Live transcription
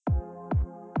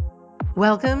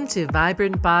Welcome to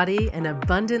Vibrant Body and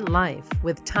Abundant Life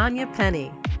with Tanya Penny.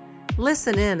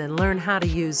 Listen in and learn how to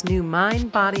use new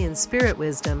mind, body, and spirit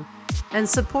wisdom and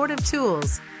supportive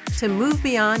tools to move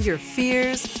beyond your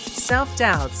fears,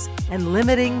 self-doubts, and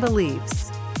limiting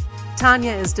beliefs.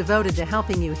 Tanya is devoted to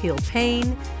helping you heal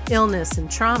pain, illness,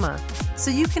 and trauma so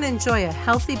you can enjoy a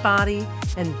healthy body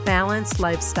and balanced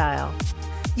lifestyle.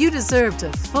 You deserve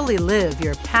to fully live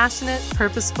your passionate,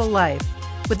 purposeful life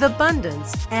with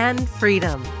abundance and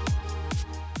freedom.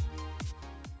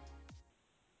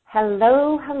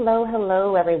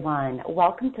 Hello, everyone.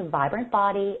 Welcome to Vibrant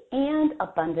Body and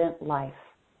Abundant Life,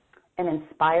 an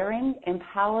inspiring,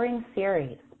 empowering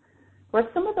series where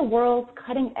some of the world's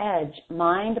cutting-edge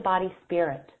mind, body,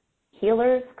 spirit,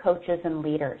 healers, coaches, and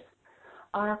leaders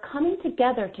are coming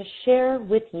together to share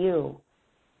with you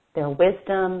their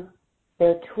wisdom,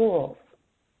 their tools,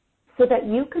 so that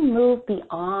you can move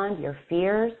beyond your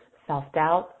fears,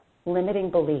 self-doubt,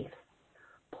 limiting beliefs,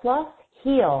 plus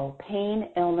heal pain,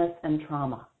 illness, and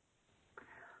trauma.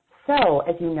 So,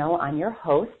 as you know, I'm your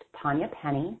host, Tanya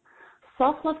Penny,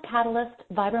 Self-Love Catalyst,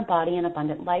 Vibrant Body, and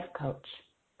Abundant Life Coach.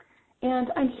 And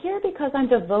I'm here because I'm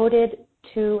devoted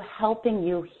to helping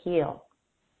you heal,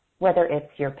 whether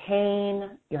it's your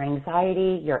pain, your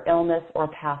anxiety, your illness, or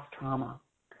past trauma,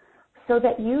 so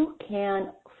that you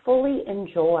can fully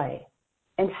enjoy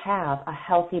and have a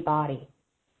healthy body,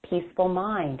 peaceful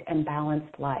mind, and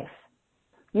balanced life.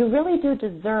 You really do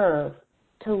deserve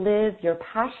to live your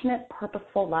passionate,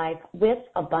 purposeful life with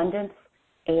abundance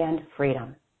and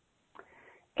freedom.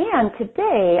 And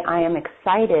today I am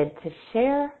excited to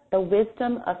share the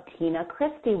wisdom of Tina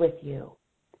Christie with you.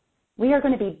 We are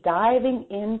going to be diving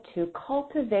into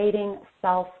cultivating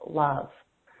self-love.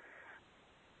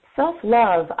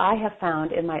 Self-love, I have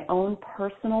found in my own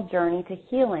personal journey to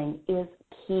healing, is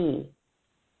key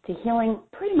to healing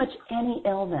pretty much any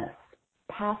illness,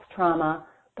 past trauma,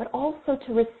 but also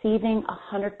to receiving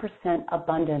 100%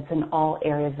 abundance in all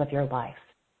areas of your life.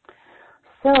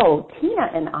 So Tina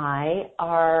and I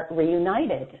are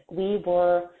reunited. We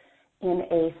were in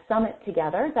a summit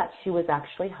together that she was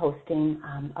actually hosting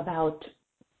about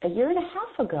a year and a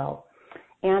half ago.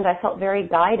 And I felt very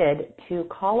guided to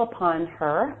call upon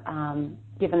her,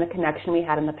 given the connection we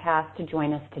had in the past, to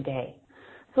join us today.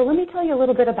 So let me tell you a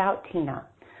little bit about Tina.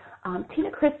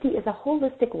 Tina Christie is a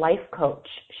holistic life coach.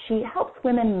 She helps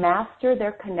women master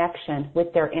their connection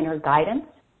with their inner guidance,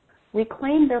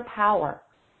 reclaim their power,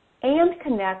 and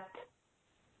connect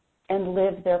and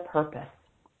live their purpose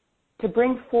to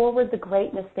bring forward the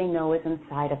greatness they know is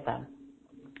inside of them.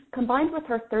 Combined with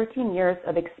her 13 years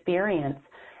of experience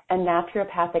in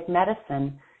naturopathic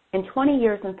medicine and 20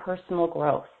 years in personal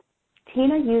growth,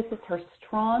 Tina uses her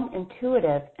strong,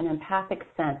 intuitive, and empathic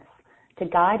sense to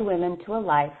guide women to a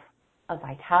life of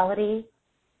vitality,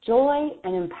 joy,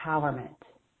 and empowerment.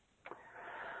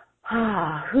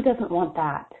 Who doesn't want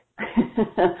that?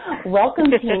 Welcome,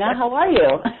 Tina. How are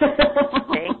you?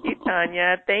 Thank you,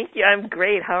 Tanya. Thank you. I'm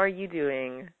great. How are you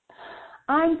doing?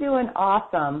 I'm doing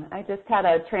awesome. I just had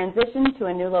a transition to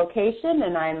a new location,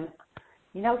 and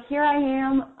here I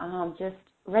am, just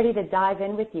ready to dive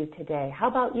in with you today. How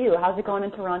about you? How's it going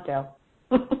in Toronto?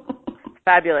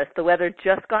 Fabulous. The weather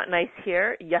just got nice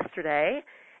here yesterday,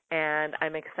 and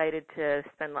I'm excited to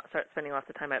start spending lots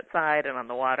of time outside and on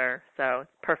the water, so it's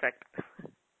perfect.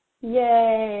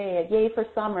 Yay for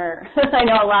summer. I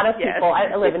know a lot of people,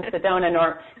 yes. I live in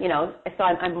Sedona, so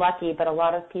I'm lucky, but a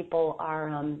lot of people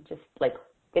are just like,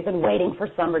 they've been waiting for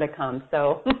summer to come,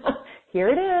 so here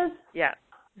it is. Yeah.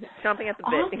 Chomping at the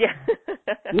bit. Awesome. Yeah.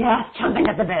 Yes, chomping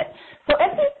at the bit. So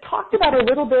as we talked about a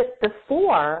little bit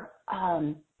before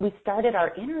we started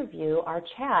our interview, our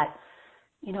chat,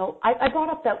 I brought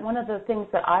up that one of the things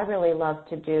that I really love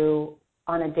to do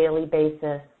on a daily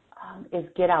basis is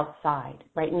get outside,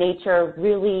 right? Nature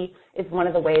really is one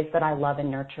of the ways that I love and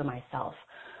nurture myself.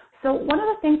 So one of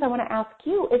the things I want to ask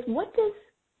you is, what does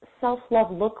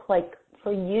self-love look like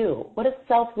for you? What does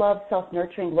self-love,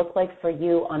 self-nurturing look like for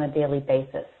you on a daily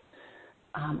basis?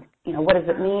 What does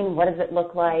it mean? What does it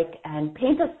look like? And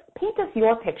paint us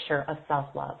your picture of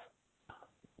self-love.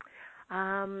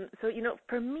 So,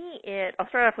 for me, I'll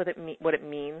start off with what it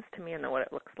means to me and then what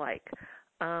it looks like.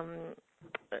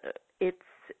 It's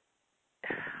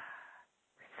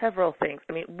several things.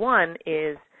 One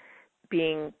is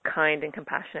being kind and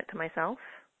compassionate to myself.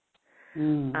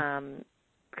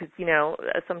 Because,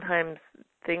 sometimes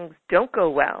things don't go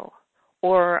well,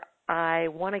 or I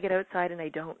want to get outside and I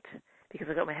don't because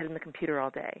I got my head in the computer all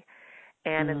day.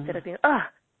 And instead of saying,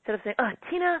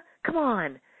 Tina, come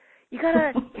on, you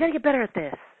gotta get better at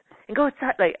this and go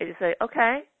outside. Like, I just say,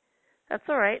 okay, that's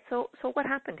all right. So what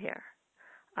happened here?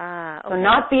 Okay. So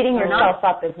not beating yourself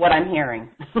up is what I'm hearing.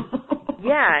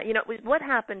 Yeah, what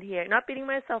happened here? Not beating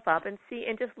myself up and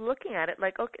just looking at it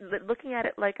like, okay, looking at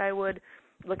it like I would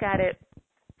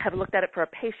have looked at it for a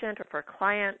patient or for a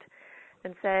client,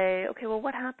 and say, okay, well,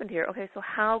 what happened here? Okay, so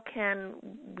how can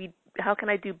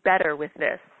I do better with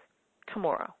this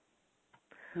tomorrow?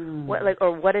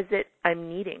 What is it I'm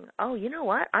needing? Oh, you know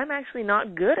what? I'm actually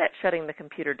not good at shutting the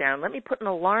computer down. Let me put an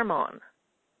alarm on.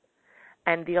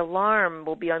 And the alarm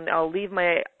will be on, I'll leave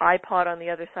my iPod on the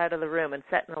other side of the room and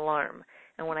set an alarm.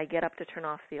 And when I get up to turn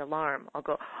off the alarm, I'll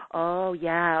go, oh,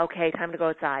 yeah, okay, time to go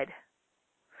outside.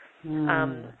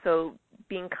 So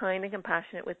being kind and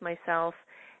compassionate with myself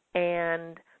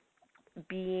and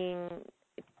being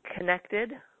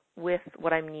connected with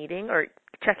what I'm needing, or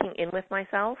checking in with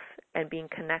myself and being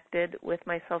connected with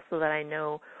myself so that I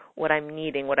know what I'm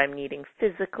needing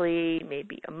physically,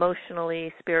 maybe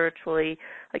emotionally, spiritually.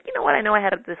 Like, you know what, I know I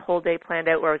had this whole day planned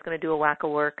out where I was going to do a whack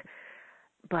of work,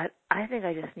 but I think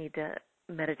I just need to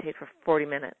meditate for 40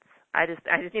 minutes. I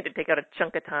just need to take out a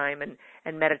chunk of time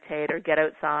and meditate, or get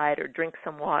outside, or drink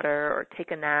some water, or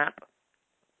take a nap.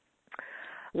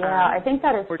 Yeah, I think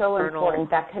that is so journal. important,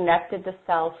 that connected to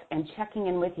self and checking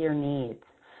in with your needs.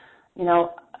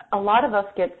 A lot of us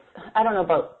I don't know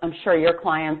about, I'm sure your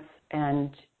clients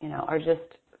are just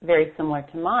very similar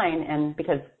to mine, and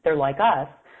because they're like us,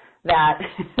 that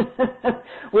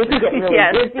we can get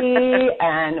really busy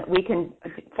and we can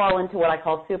fall into what I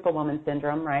call superwoman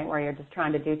syndrome, right, where you're just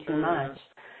trying to do too much.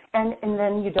 And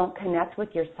then you don't connect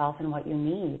with yourself and what you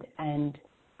need. And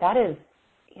that is,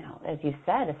 as you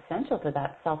said, essential to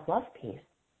that self-love piece.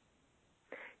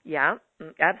 Yeah,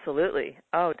 absolutely.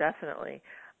 Oh, definitely.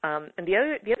 And the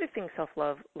other thing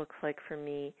self-love looks like for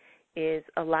me is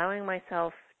allowing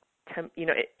myself to,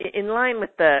 in line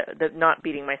with the not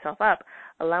beating myself up,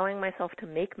 allowing myself to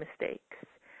make mistakes,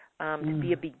 to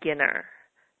be a beginner,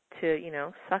 to,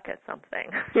 suck at something,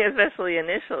 especially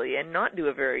initially, and not do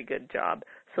a very good job,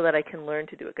 so that I can learn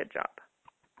to do a good job.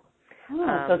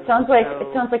 So it sounds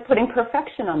like putting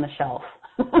perfection on the shelf.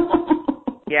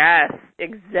 Yes,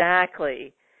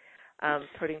 exactly.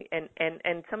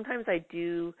 And sometimes I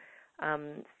do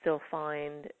still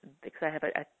find, because I have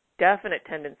a definite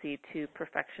tendency to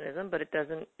perfectionism, but it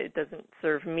doesn't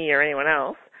serve me or anyone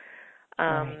else.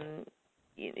 Right.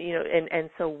 And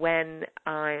so when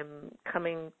I'm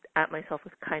coming at myself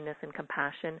with kindness and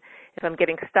compassion, if I'm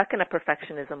getting stuck in a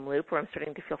perfectionism loop where I'm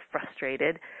starting to feel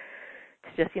frustrated,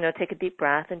 to just, take a deep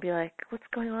breath and be like, what's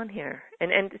going on here?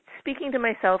 And speaking to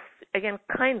myself, again,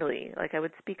 kindly, like I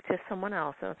would speak to someone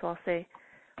else. And so I'll say,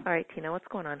 all right, Tina, what's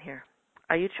going on here?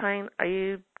 Are you trying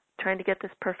to get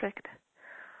this perfect?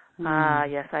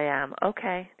 Yes, I am.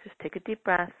 Okay, just take a deep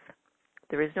breath.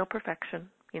 There is no perfection.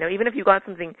 Even if you got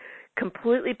something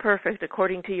completely perfect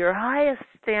according to your highest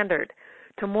standard,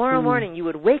 tomorrow morning you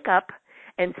would wake up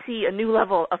and see a new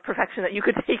level of perfection that you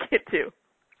could take it to.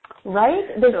 Right?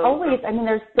 There's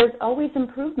always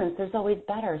improvements. There's always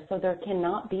better. So there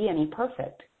cannot be any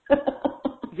perfect.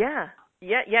 Yeah.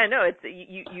 No, it's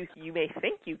you may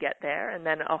think you get there, and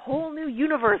then a whole new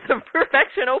universe of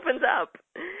perfection opens up.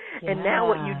 Yeah. And now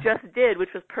what you just did, which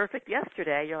was perfect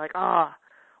yesterday, you're like, well,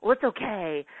 it's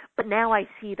okay, but now I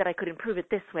see that I could improve it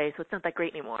this way, so it's not that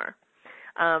great anymore.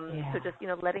 So just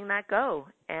letting that go,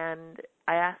 and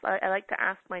I like to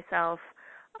ask myself,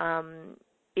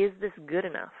 is this good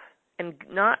enough? And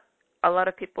not a lot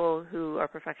of people who are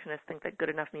perfectionists think that good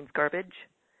enough means garbage.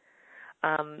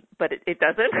 But it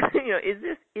doesn't.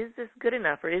 Is this good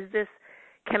enough, or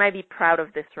can I be proud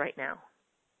of this right now?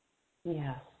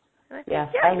 Yes. Yes.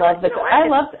 I love the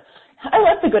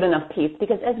good enough piece,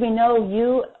 because as we know,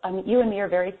 you and me are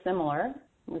very similar.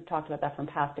 We've talked about that from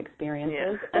past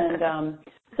experiences. Yeah. And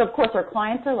so of course our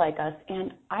clients are like us,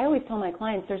 and I always tell my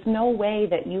clients there's no way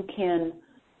that you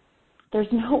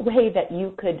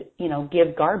could,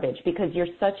 give garbage, because you're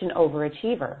such an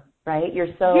overachiever. Right? You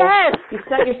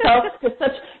set yourself to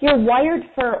you're wired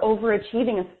for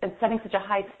overachieving and setting such a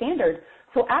high standard.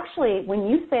 So actually, when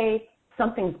you say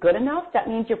something's good enough, that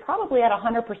means you're probably at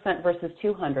 100% versus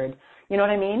 200. You know what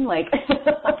I mean? Like,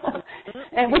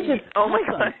 and which is oh my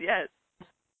gosh, yes.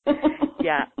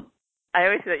 Yeah. I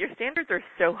always say that your standards are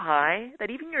so high that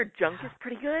even your junk is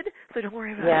pretty good, so don't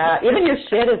worry about it. Yeah, even your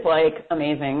shit is like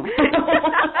amazing.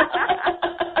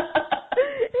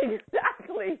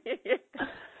 Exactly.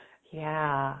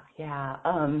 Yeah.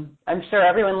 I'm sure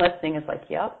everyone listening is like,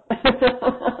 yep.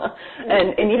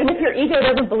 and even if your ego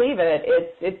doesn't believe it,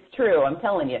 it's true. I'm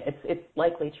telling you, it's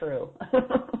likely true.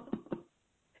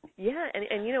 Yeah, and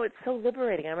it's so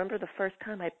liberating. I remember the first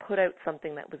time I put out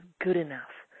something that was good enough.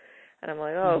 And I'm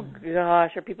like, oh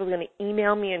gosh, are people going to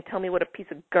email me and tell me what a piece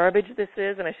of garbage this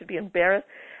is, and I should be embarrassed?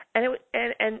 And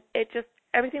it just,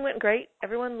 everything went great.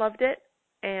 Everyone loved it,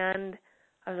 and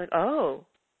I was like, oh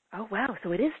wow,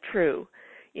 so it is true.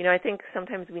 I think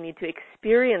sometimes we need to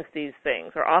experience these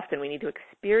things, or often we need to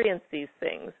experience these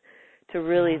things to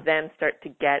really then start to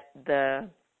get the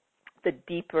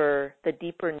deeper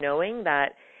knowing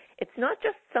that it's not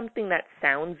just something that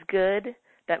sounds good,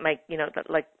 that my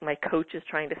coach is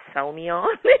trying to sell me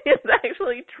on. It's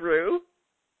actually true.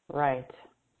 Right.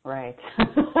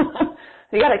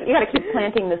 You gotta keep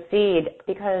planting the seed,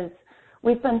 because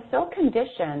we've been so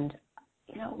conditioned.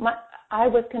 I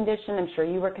was conditioned. I'm sure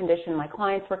you were conditioned. My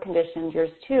clients were conditioned.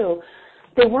 Yours too.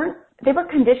 They were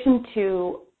conditioned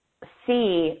to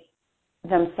see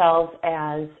themselves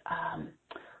as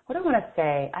what do I want to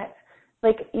say?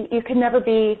 You can never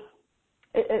be.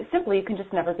 Simply, you can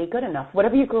just never be good enough.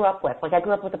 Whatever you grew up with. Like, I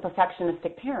grew up with a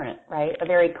perfectionistic parent, right? A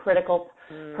very critical,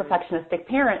 perfectionistic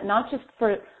parent, not just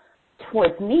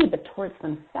towards me, but towards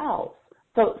themselves.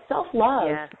 So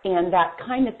self-love and that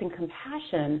kindness and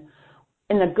compassion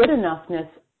and the good enoughness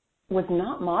was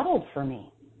not modeled for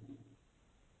me,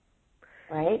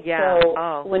 right? Yeah.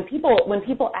 So when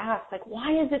people ask, like,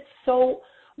 why is this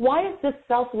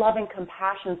self-love and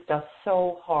compassion stuff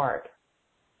so hard?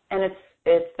 And it's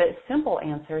the simple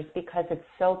answer is because it's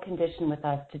so conditioned with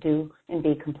us to do and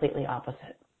be completely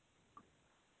opposite.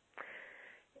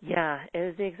 Yeah, it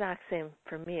was the exact same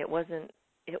for me. It wasn't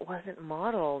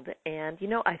modeled, and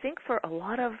I think for a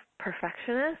lot of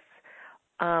perfectionists,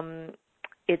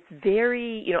 it's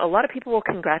very, a lot of people will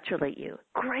congratulate you.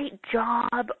 Great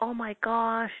job! Oh my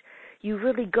gosh, you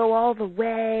really go all the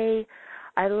way.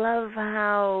 I love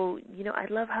how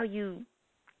you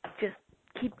just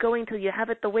keep going till you have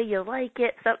it the way you like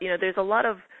it. So, there's a lot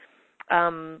of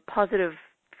positive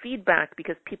feedback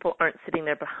because people aren't sitting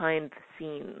there behind the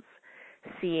scenes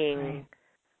seeing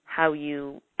how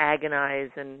you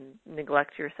agonize and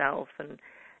neglect yourself. And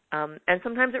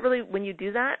sometimes it really, when you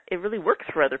do that, it really works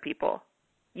for other people.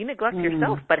 You neglect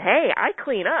yourself, but hey, I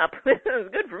clean up. It was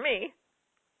good for me.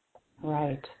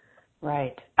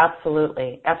 Right.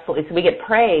 Absolutely. So we get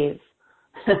praise.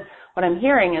 What I'm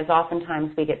hearing is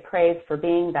oftentimes we get praise for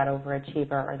being that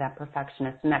overachiever or that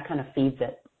perfectionist, and that kind of feeds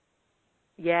it.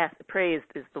 Yeah, praised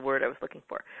is the word I was looking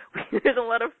for. There's a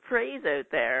lot of praise out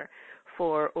there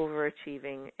for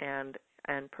overachieving and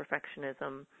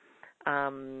perfectionism,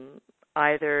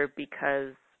 either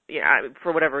because,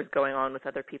 for whatever is going on with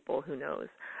other people, who knows,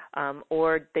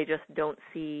 or they just don't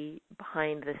see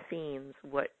behind the scenes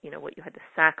what you had to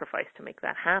sacrifice to make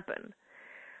that happen.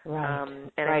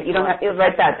 Right. You don't have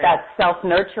that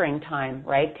self-nurturing time,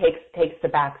 right? Takes the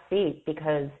back seat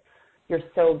because you're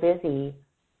so busy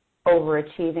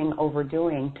overachieving,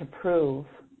 overdoing to prove,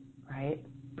 right?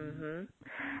 Mhm.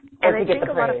 And I think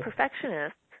a lot of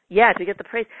perfectionists, to get the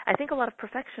praise. I think a lot of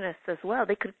perfectionists as well,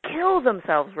 they could kill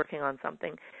themselves working on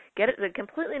something, they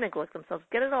completely neglect themselves,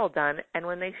 get it all done, and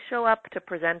when they show up to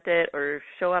present it or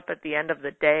show up at the end of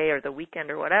the day or the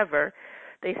weekend or whatever,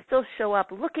 they still show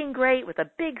up looking great with a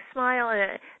big smile,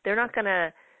 and they're not going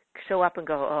to show up and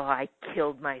go, oh, I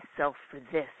killed myself for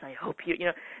this. I hope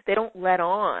they don't let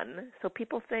on. So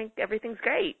people think everything's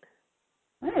great.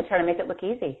 I'm going to try to make it look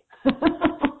easy.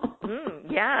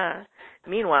 Yeah.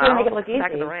 Meanwhile, try to make it look easy.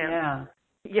 Back of the ramp.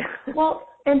 Yeah. Well,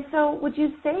 and so would you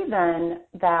say then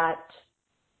that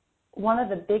one of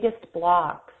the biggest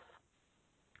blocks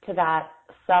to that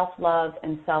self-love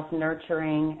and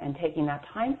self-nurturing and taking that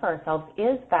time for ourselves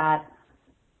is that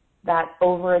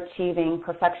overachieving,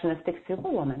 perfectionistic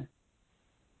superwoman?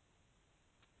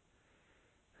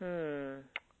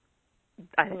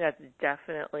 I think that's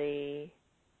definitely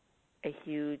a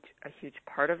huge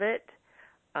part of it.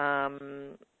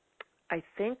 I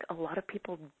think a lot of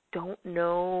people don't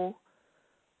know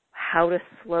how to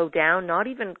slow down, not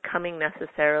even coming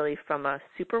necessarily from a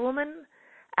superwoman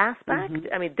aspect.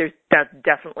 I mean, that's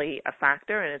definitely a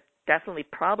factor, and it's definitely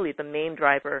probably the main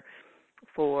driver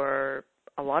for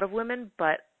a lot of women,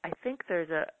 but I think there's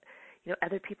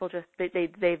other people just,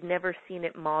 they've never seen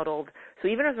it modeled. So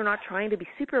even if they're not trying to be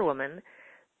superwoman,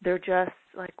 they're just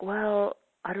like, well,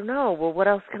 I don't know. Well, what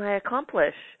else can I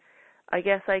accomplish? I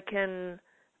guess I can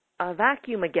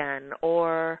vacuum again,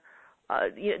 or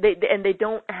they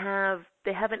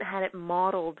haven't had it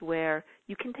modeled where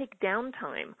you can take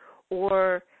downtime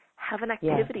or have an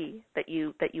activity that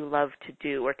you love to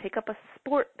do, or take up a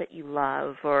sport that you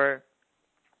love, or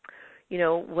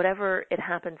whatever it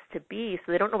happens to be.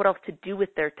 So they don't know what else to do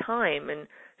with their time, and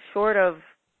short of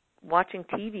watching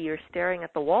TV or staring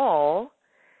at the wall,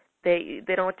 they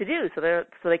don't know what to do. So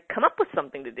they come up with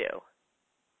something to do.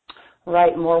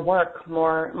 Right, more work,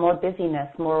 more busyness,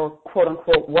 more quote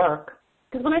unquote work.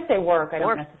 Because when I say work, I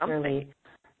don't necessarily,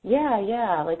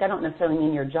 like I don't necessarily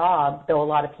mean your job, though a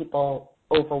lot of people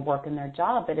overwork in their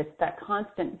job, but it's that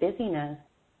constant busyness.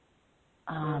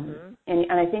 And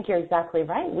I think you're exactly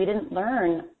right. We didn't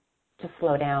learn to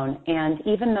slow down. And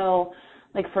even though,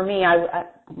 like for me,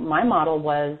 my model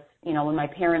was, you know, when my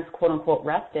parents quote unquote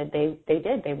rested,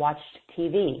 they watched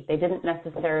TV. They didn't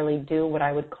necessarily do what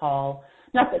I would call,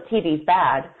 not that TV's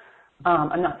bad,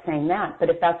 I'm not saying that, but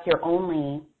if that's your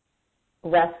only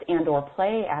rest and or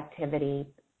play activity,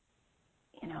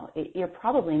 you know, you're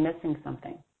probably missing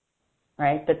something,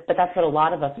 right? But that's what a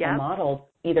lot of us are modeled.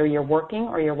 Either you're working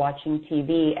or you're watching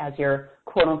TV as your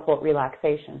quote unquote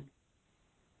relaxation.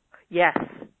 Yes.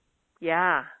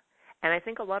 Yeah. And I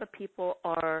think a lot of people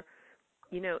are,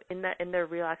 you know, in their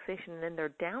relaxation and in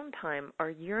their downtime are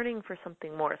yearning for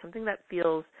something more, something that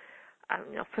feels,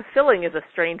 you know, fulfilling is a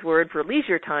strange word for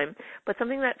leisure time, but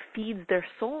something that feeds their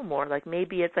soul more. Like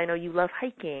maybe it's, I know you love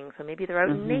hiking, so maybe they're out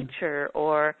in nature.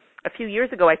 Or a few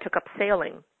years ago I took up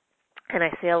sailing, and I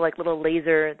sail like these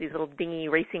little dinghy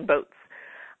racing boats,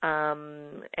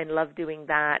 and love doing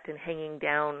that and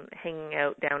hanging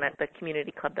out down at the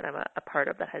community club that I'm a part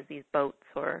of that has these boats,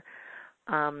 or,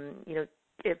 you know,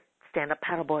 stand-up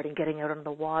paddleboarding, getting out on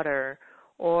the water,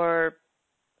 or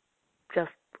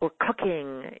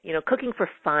cooking, you know, cooking for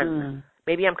fun.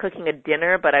 Maybe I'm cooking a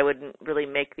dinner, but I wouldn't really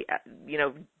make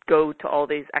go to all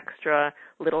these extra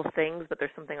little things, but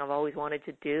there's something I've always wanted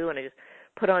to do, and I just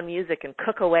put on music and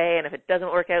cook away, and if it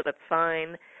doesn't work out, that's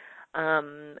fine.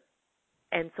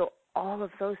 And so all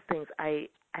of those things I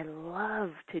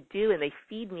love to do, and they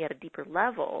feed me at a deeper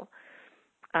level.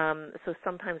 So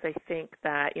sometimes I think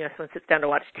that, you know, someone sits down to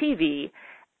watch TV,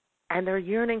 and they're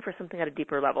yearning for something at a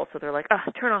deeper level. So they're like,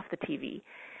 turn off the TV.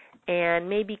 And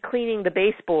maybe cleaning the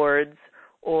baseboards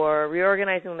or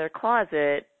reorganizing their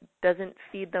closet doesn't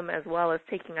feed them as well as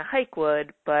taking a hike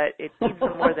would, but it feeds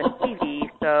them more than TV,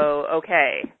 so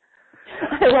okay.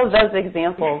 I love those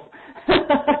examples.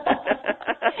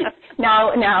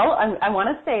 Now, I want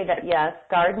to say that, yes,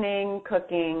 gardening,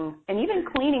 cooking, and even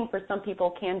cleaning for some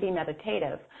people can be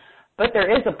meditative. But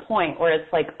there is a point where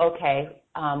it's like, okay,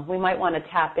 we might want to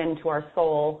tap into our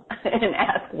soul and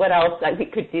ask what else that we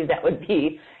could do that would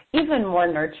be even more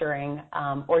nurturing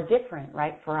or different,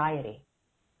 right? Variety.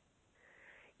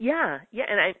 Yeah,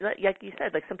 and like you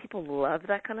said, like some people love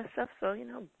that kind of stuff, so, you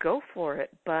know, go for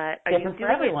it. But are different you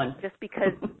for everyone. Just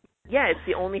because, it's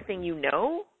the only thing you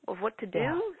know of what to do?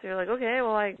 Yeah. So you're like, okay,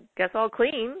 well, I guess I'll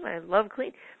clean. I love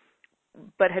clean.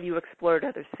 But have you explored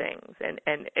other things and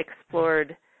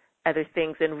explored other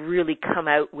things and really come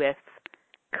out with,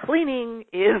 cleaning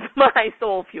is my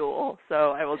soul fuel,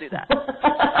 so I will do that.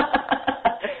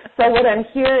 So what I'm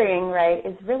hearing, right,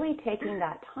 is really taking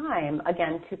that time,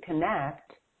 again, to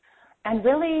connect and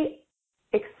really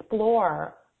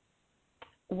explore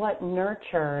what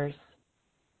nurtures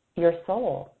your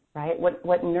soul, right?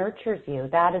 What nurtures you.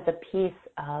 That is a piece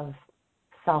of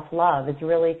self-love, is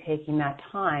really taking that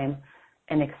time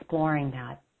and exploring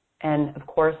that. And, of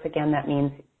course, again, that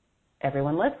means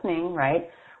everyone listening, right,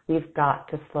 we've got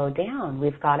to slow down.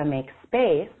 We've got to make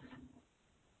space,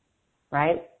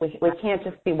 right? We can't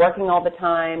just be working all the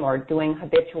time or doing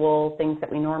habitual things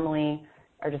that we normally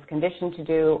are just conditioned to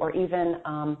do, or even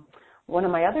one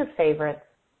of my other favorites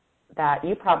that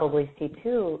you probably see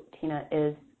too, Tina,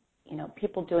 is, you know,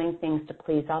 people doing things to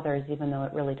please others even though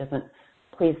it really doesn't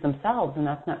please themselves, and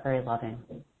that's not very loving.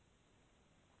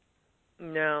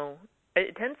 No.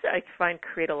 It tends to, I find,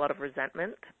 create a lot of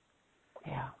resentment.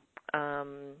 Yeah.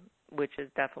 Which is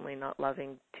definitely not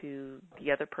loving to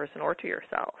the other person or to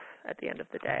yourself at the end of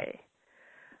the day.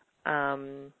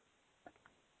 And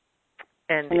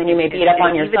then you may beat up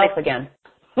on yourself again.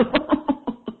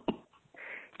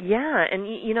 Yeah, and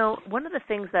you know, one of the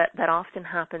things that often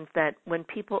happens, that when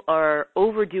people are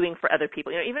overdoing for other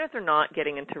people, you know, even if they're not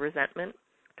getting into resentment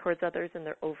towards others and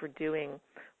they're overdoing,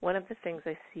 one of the things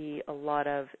I see a lot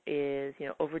of is, you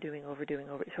know, overdoing.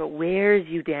 So it wears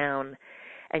you down,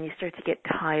 and you start to get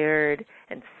tired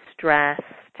and stressed,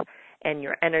 and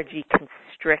your energy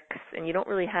constricts, and you don't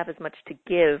really have as much to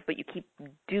give, but you keep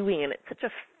doing, and it's such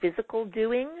a physical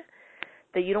doing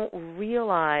that you don't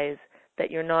realize that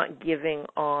you're not giving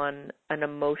on an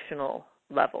emotional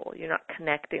level. You're not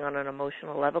connecting on an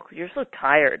emotional level because you're so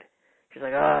tired.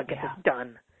 You're like, get this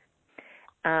done.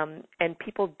 And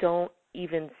people don't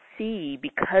even see,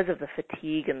 because of the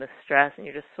fatigue and the stress, and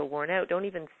you're just so worn out, don't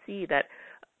even see that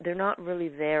they're not really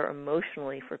there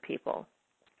emotionally for people.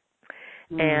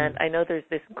 And I know there's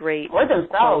this great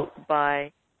quote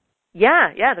by,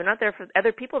 they're not there for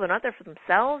other people. They're not there for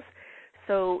themselves.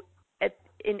 So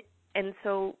and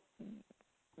so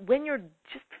when you're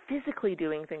just physically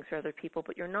doing things for other people,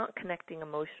 but you're not connecting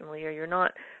emotionally, or you're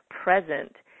not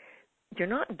present, you're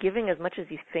not giving as much as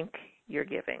you think you're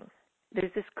giving.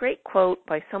 There's this great quote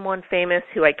by someone famous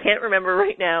who I can't remember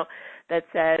right now that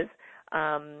says,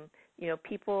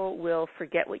 people will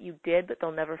forget what you did, but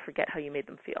they'll never forget how you made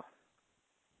them feel.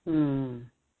 Hmm.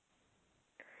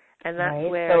 And that's right.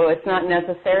 where... So it's not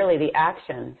necessarily the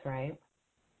actions, right?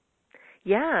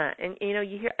 Yeah, and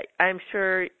you hear, I'm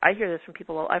sure I hear this from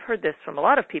people, I've heard this from a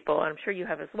lot of people, and I'm sure you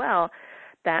have as well,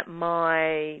 that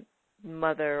my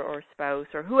mother or spouse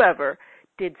or whoever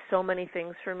did so many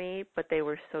things for me, but they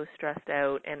were so stressed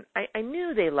out, and I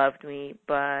knew they loved me,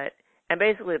 and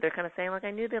basically they're kind of saying, like,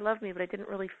 I knew they loved me, but I didn't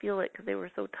really feel it because they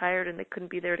were so tired and they couldn't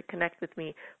be there to connect with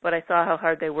me, but I saw how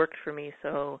hard they worked for me,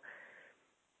 so,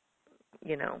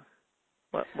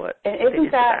 what and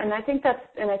isn't that, and I think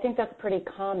that's pretty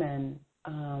common.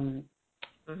 I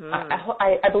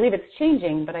believe it's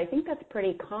changing, but I think that's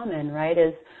pretty common, right?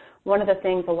 Is one of the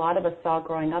things a lot of us saw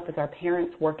growing up is our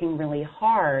parents working really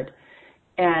hard,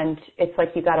 and it's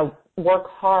like you got to work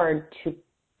hard to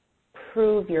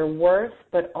prove your worth,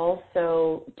 but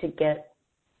also to get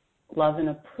love and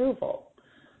approval.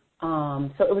 So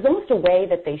it was almost a way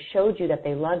that they showed you that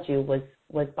they loved you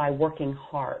was by working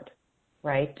hard,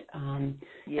 right? And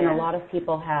a lot of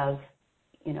people have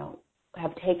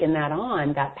taken that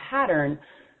on, that pattern,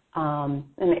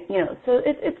 so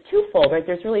it's twofold, right?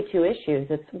 There's really two issues.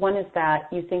 One is that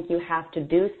you think you have to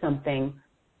do something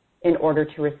in order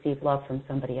to receive love from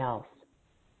somebody else,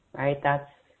 right? That's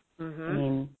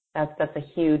a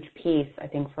huge piece, I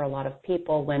think, for a lot of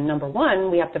people, when, number one,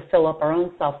 we have to fill up our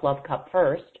own self-love cup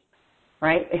first,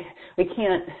 right? We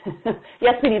can't,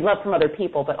 yes, we need love from other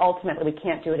people, but ultimately we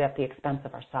can't do it at the expense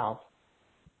of ourselves.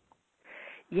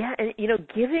 Yeah, and,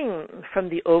 giving from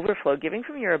the overflow, giving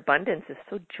from your abundance is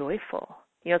so joyful.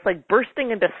 It's like bursting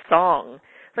into song.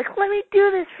 It's like, let me do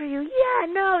this for you. Yeah,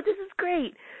 no, this is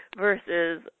great.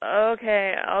 Versus,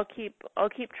 okay, I'll keep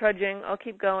trudging. I'll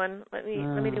keep going. Let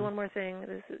me do one more thing.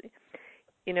 This is,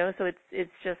 so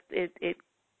it's just, it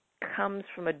comes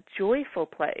from a joyful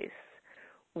place,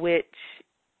 which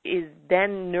is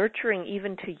then nurturing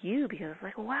even to you, because it's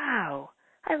like, wow,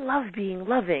 I love being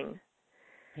loving.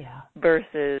 Yeah.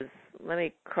 Versus, let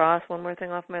me cross one more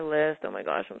thing off my list. Oh my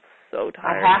gosh, I'm so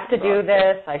tired. I have to do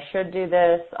this. I should do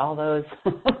this. All those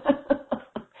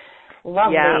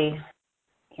lovely,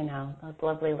 those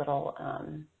lovely little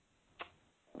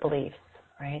beliefs,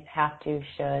 right? Have to,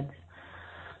 shoulds.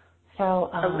 So,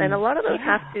 and a lot of those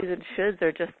have tos and shoulds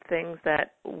are just things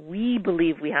that we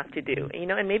believe we have to do.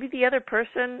 And maybe the other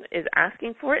person is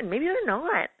asking for it, and maybe they're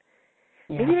not.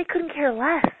 Yeah. Maybe they couldn't care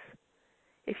less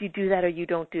if you do that or you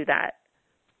don't do that.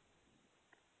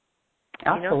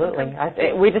 Absolutely.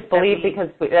 We just believe because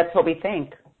that's what we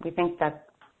think. We think that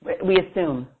we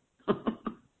assume.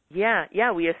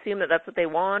 Yeah, we assume that that's what they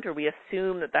want, or we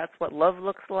assume that that's what love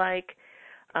looks like,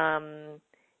 and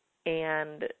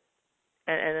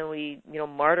then we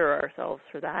martyr ourselves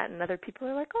for that, and other people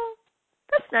are like, oh,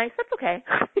 that's nice, that's okay.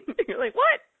 You're like,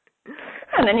 what?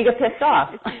 And then you get pissed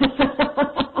off.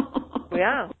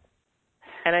 Yeah.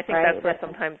 And I think that's where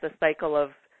sometimes the cycle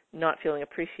of not feeling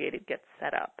appreciated gets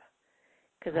set up.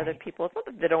 Because other people, it's not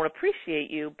that they don't appreciate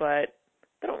you, but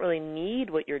they don't really need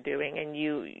what you're doing, and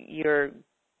you're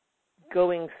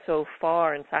going so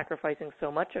far and sacrificing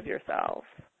so much of yourself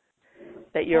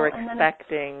that you're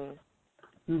expecting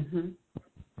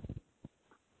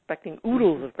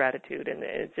oodles of gratitude, and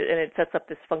it sets up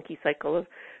this funky cycle of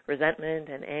resentment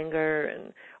and anger,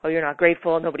 and, oh, you're not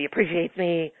grateful, nobody appreciates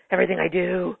me, everything I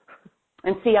do.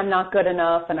 And see, I'm not good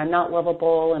enough, and I'm not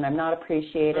lovable, and I'm not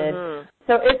appreciated.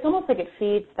 So it's almost like it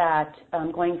feeds that,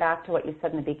 going back to what you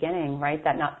said in the beginning, right,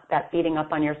 that beating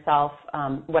up on yourself,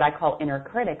 what I call inner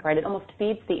critic, right? It almost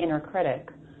feeds the inner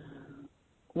critic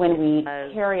when we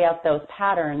carry out those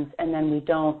patterns, and then we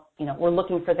don't,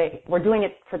 we're doing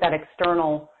it for that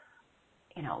external,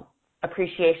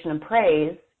 appreciation and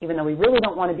praise, even though we really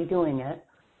don't want to be doing it,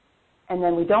 and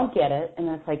then we don't get it, and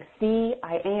then it's like, see,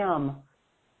 I am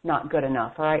not good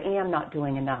enough, or I am not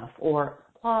doing enough, or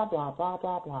blah, blah, blah,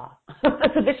 blah, blah.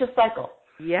 It's a vicious cycle.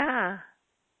 Yeah.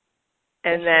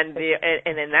 And then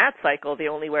and in that cycle, the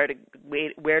only where to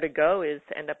go is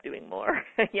to end up doing more.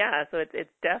 Yeah, so it's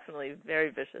definitely a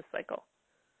very vicious cycle.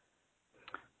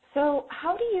 So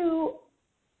how do you,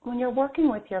 when you're working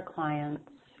with your clients,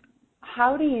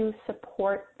 how do you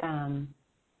support them?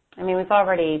 I mean, we've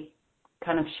already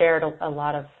kind of shared a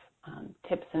lot of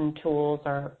tips and tools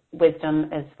or wisdom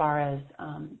as far as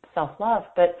self-love,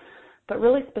 but but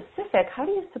really specific, how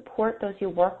do you support those you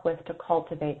work with to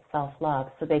cultivate self-love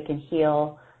so they can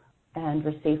heal and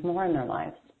receive more in their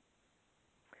lives?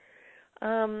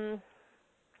 Well,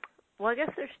 I guess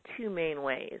there's two main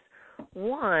ways.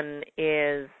 One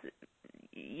is,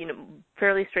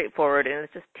 fairly straightforward, and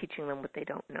it's just teaching them what they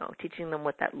don't know, teaching them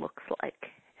what that looks like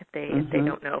if they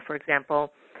don't know. For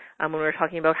example, when we're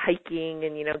talking about hiking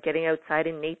and getting outside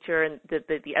in nature and the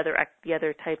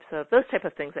other types of those type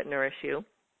of things that nourish you,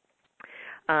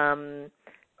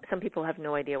 some people have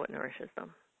no idea what nourishes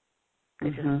them. They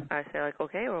I say like,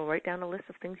 okay, well, write down a list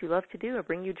of things you love to do or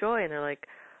bring you joy, and they're like,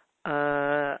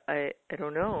 I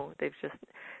don't know.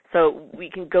 So we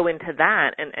can go into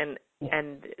that and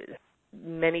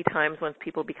many times once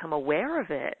people become aware of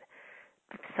it,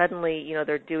 suddenly,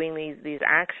 they're doing these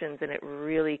actions, and it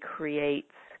really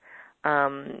creates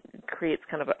kind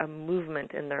of a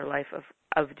movement in their life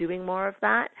of doing more of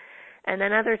that. And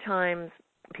then other times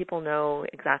people know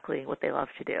exactly what they love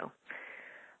to do.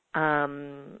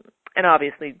 And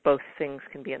obviously both things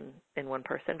can be in one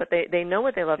person, but they know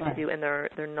what they love to do, and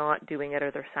they're not doing it, or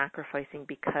they're sacrificing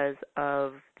because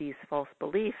of these false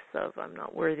beliefs of I'm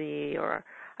not worthy, or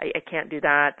I can't do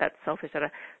that, that's selfish.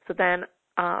 So then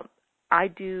I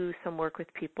do some work with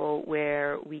people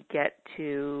where we get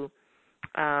to,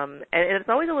 and it's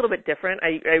always a little bit different.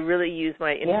 I really use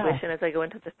my intuition as I go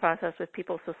into this process with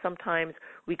people. So sometimes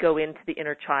we go into the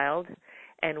inner child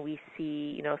and we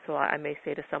see, so I may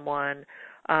say to someone,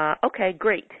 okay,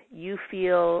 great. You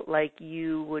feel like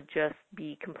you would just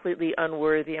be completely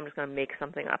unworthy. I'm just going to make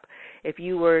something up. If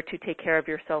you were to take care of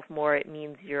yourself more, it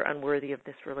means you're unworthy of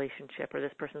this relationship, or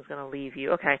this person's going to leave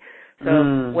you. Okay,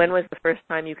 so when was the first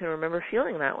time you can remember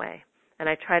feeling that way? And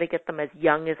I try to get them as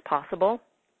young as possible.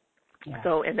 Yeah.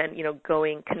 So, and then,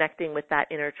 connecting with that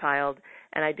inner child,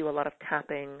 and I do a lot of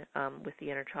tapping with the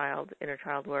inner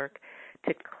child work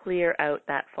to clear out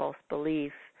that false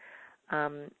belief.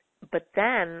 But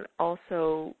then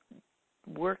also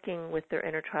working with their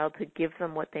inner child to give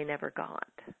them what they never got.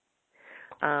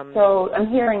 So I'm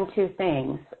hearing two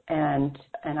things, and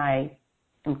I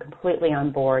am completely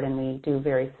on board, and we do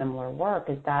very similar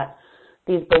work, is that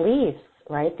these beliefs,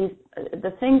 right,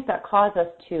 the things that cause us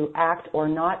to act or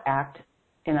not act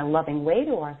in a loving way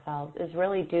to ourselves is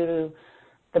really due to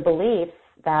the beliefs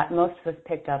that most of us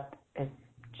picked up as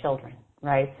children,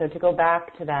 right? So to go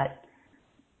back to that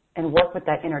and work with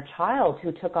that inner child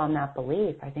who took on that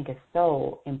belief, I think is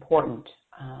so important,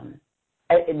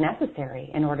 necessary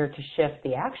in order to shift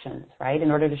the actions, right?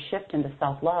 In order to shift into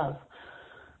self-love.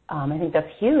 I think that's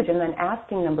huge. And then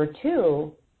asking number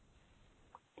two,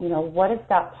 what does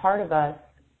that part of us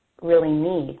really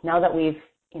need? Now that we've,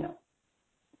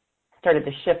 started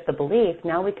to shift the belief,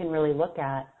 now we can really look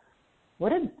at what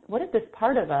did this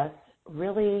part of us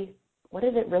really, what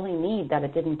did it really need that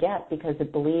it didn't get because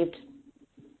it believed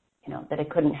that it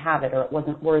couldn't have it, or it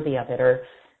wasn't worthy of it, or,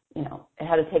 it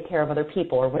had to take care of other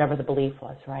people, or whatever the belief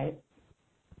was, right?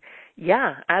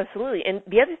 Yeah, absolutely. And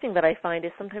the other thing that I find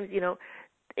is sometimes,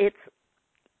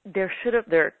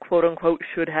 there quote unquote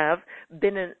should have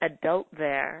been an adult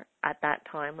there at that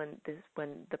time when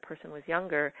the person was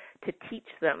younger to teach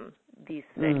them these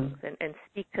things and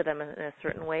speak to them in a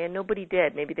certain way, and nobody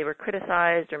did. Maybe they were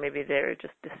criticized, or maybe they were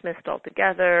just dismissed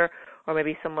altogether, or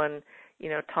maybe someone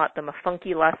taught them a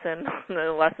funky lesson,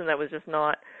 a lesson that was just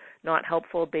not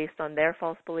helpful based on their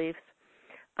false beliefs,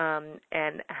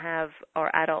 and have our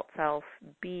adult self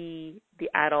be the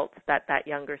adults that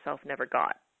younger self never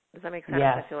got. Does that make sense?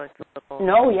 Yes. I feel like it's a little...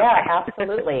 No, yeah,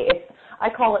 absolutely. I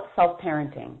call it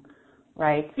self-parenting,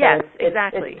 right? So yes,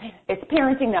 exactly. It's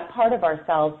parenting that part of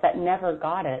ourselves that never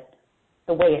got it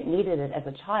the way it needed it as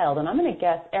a child. And I'm going to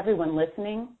guess everyone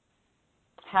listening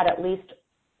had at least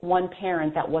one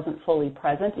parent that wasn't fully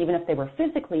present, even if they were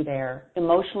physically there.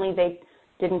 Emotionally, they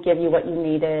didn't give you what you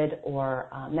needed, or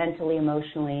mentally,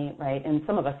 emotionally, right? And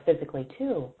some of us physically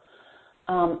too.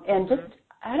 And just,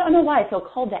 I don't know why I feel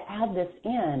called to add this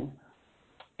in.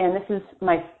 And this is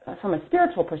from a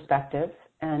spiritual perspective,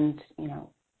 and,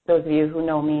 those of you who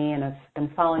know me and have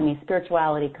been following me,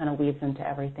 spirituality kind of weaves into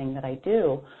everything that I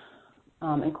do,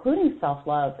 including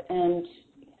self-love. And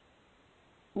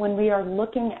when we are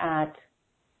looking at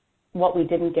what we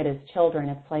didn't get as children,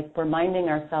 it's like reminding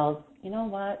ourselves, you know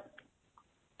what?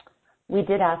 We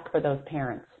did ask for those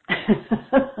parents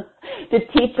to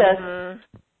teach us,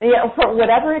 for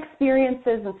whatever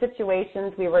experiences and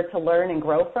situations we were to learn and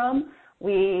grow from.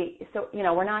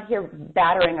 We're not here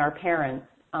battering our parents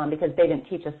because they didn't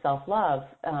teach us self-love.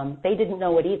 They didn't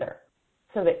know it either,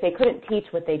 so that they couldn't teach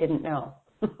what they didn't know.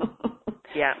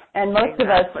 Yeah. And most of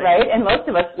us, right? And most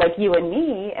of us, like you and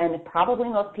me, and probably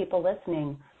most people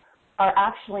listening, are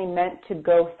actually meant to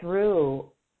go through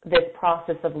this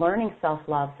process of learning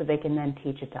self-love so they can then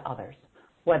teach it to others,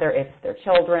 whether it's their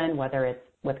children, whether it's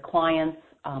with clients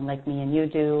like me and you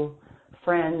do,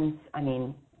 friends,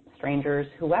 strangers,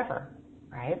 whoever,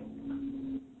 right?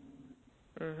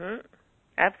 Mhm.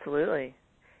 Absolutely.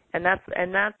 And that's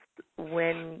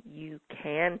when you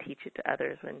can teach it to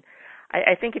others. When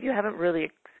I think if you haven't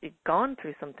really gone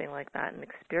through something like that and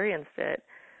experienced it,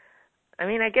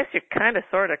 I guess you kind of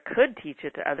sort of could teach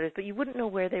it to others, but you wouldn't know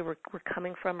where they were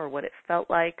coming from or what it felt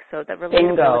like. So that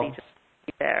relatability just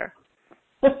be there.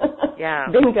 Yeah.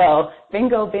 Bingo.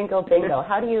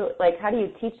 How do you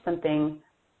teach something?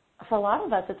 For a lot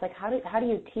of us, it's like, how do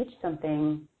you teach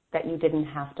something that you didn't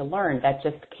have to learn, that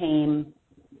just came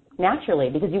naturally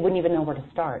because you wouldn't even know where to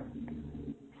start?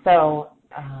 So,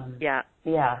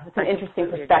 it's an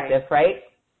interesting perspective, right?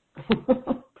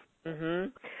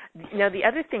 Mhm. Now, the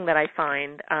other thing that I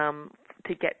find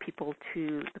to get people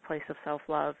to the place of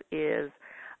self-love is,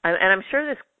 and I'm sure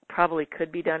this probably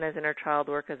could be done as inner child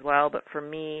work as well, but for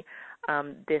me,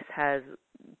 this has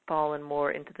fallen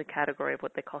more into the category of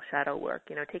what they call shadow work.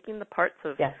 Taking the parts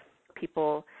of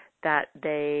people that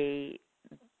they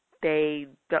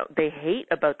hate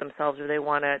about themselves, or they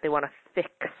want to fix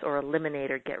or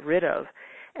eliminate or get rid of,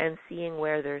 and seeing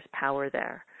where there's power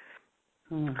there.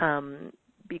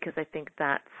 Because I think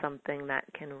that's something that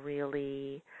can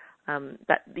really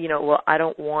I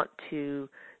don't want to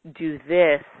do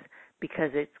this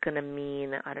because it's going to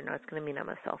mean, it's going to mean I'm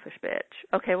a selfish bitch.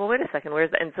 Okay, well, wait a second,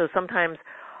 where's that? And so sometimes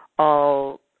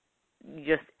I'll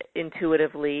just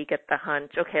intuitively get the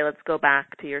hunch, okay, let's go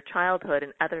back to your childhood,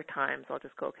 and other times I'll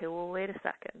just go, okay, well, wait a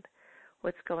second,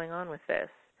 what's going on with this?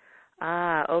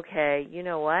 Okay, you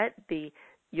know what? This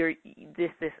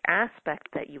aspect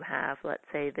that you have, let's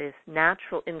say this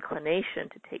natural inclination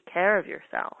to take care of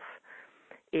yourself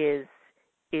is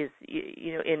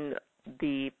in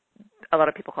a lot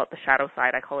of people call it the shadow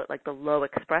side. I call it like the low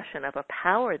expression of a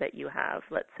power that you have,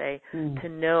 let's say, to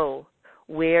know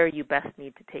where you best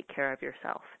need to take care of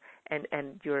yourself,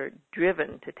 and you're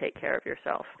driven to take care of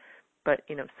yourself. But,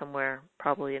 somewhere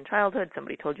probably in childhood,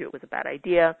 somebody told you it was a bad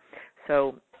idea.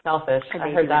 So selfish. I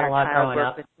heard that a lot growing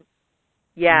up.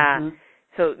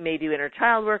 So may do inner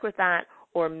child work with that,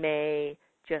 or may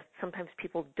just, sometimes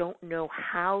people don't know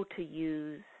how to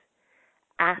use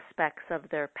aspects of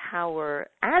their power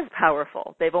as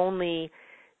powerful. They've only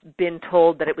been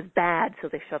told that it was bad, so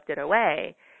they shoved it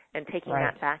away. And taking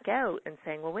that back out and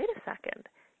saying, well, wait a second,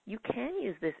 you can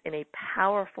use this in a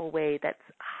powerful way that's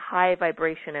high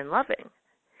vibration and loving.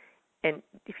 And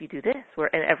if you do this,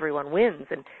 and everyone wins,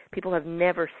 and people have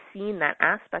never seen that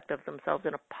aspect of themselves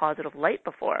in a positive light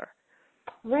before.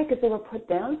 Right, because they were put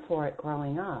down for it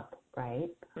growing up, right?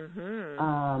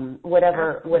 Mm-hmm.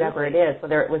 Whatever it is,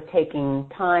 whether it was taking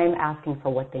time, asking for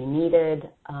what they needed.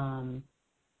 And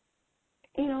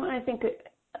I think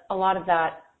a lot of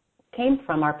that came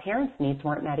from our parents' needs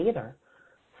weren't met either.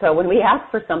 So when we asked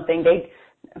for something,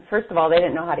 first of all, they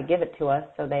didn't know how to give it to us,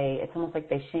 so it's almost like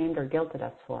they shamed or guilted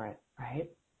us for it, right?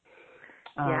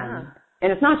 And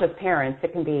it's not just parents;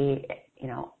 it can be,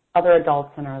 other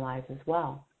adults in our lives as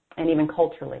well, and even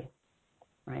culturally,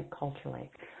 right?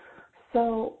 Culturally.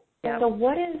 So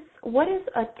what is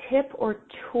a tip or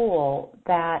tool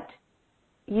that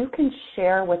you can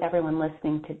share with everyone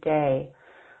listening today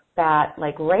that,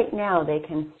 like right now, they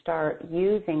can start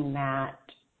using that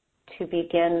to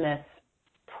begin this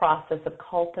process of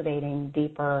cultivating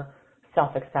deeper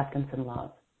self-acceptance and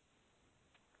love?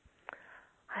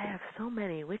 I have so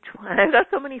many. Which one? I've got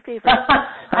so many favorites.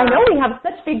 I know we have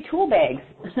such big tool bags.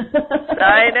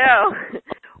 I know.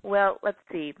 Well, let's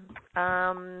see.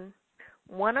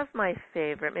 One of my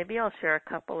favorite, maybe I'll share a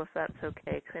couple if that's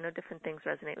okay, because I know different things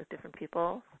resonate with different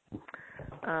people.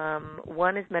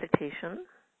 One is meditation.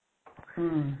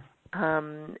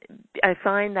 I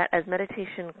find that as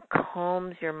meditation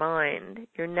calms your mind,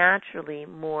 you're naturally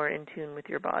more in tune with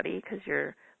your body because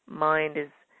your mind is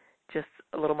just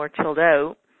a little more chilled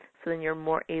out. So then you're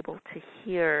more able to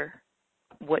hear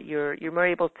what you're more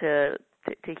able to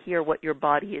hear what your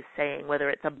body is saying, whether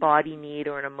it's a body need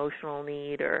or an emotional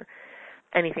need or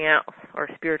anything else, or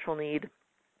a spiritual need.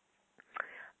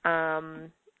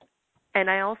 And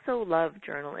I also love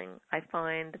journaling. I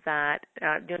find that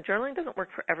journaling doesn't work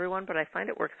for everyone, but I find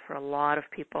it works for a lot of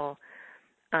people.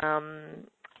 And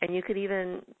you could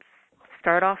even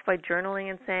start off by journaling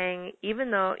and saying, even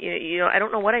though I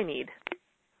don't know what I need.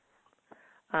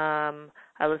 I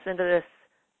listened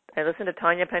to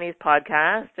Tanya Penny's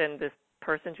podcast, and this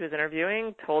person she was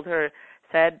interviewing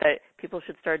said that people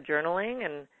should start journaling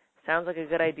and sounds like a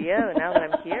good idea. And now that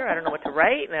I'm here, I don't know what to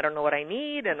write, and I don't know what I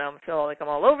need, and I feel like I'm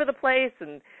all over the place,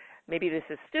 and maybe this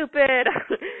is stupid,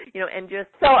 and just...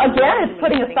 So again, it's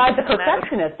putting aside the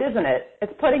perfectionist, isn't it?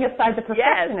 It's putting aside the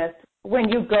perfectionist when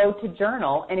you go to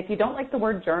journal. And if you don't like the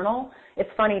word journal, it's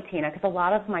funny, Tina, because a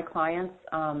lot of my clients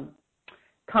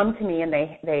come to me and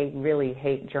they really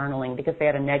hate journaling because they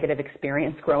had a negative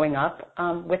experience growing up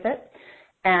with it.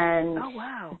 And oh,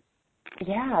 wow.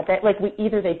 Yeah, that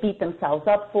either they beat themselves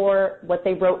up for what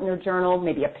they wrote in their journal,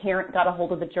 maybe a parent got a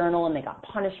hold of the journal and they got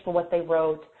punished for what they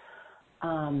wrote.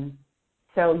 I'm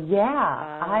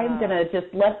going to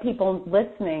just let people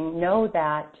listening know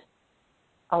that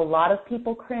a lot of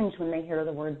people cringe when they hear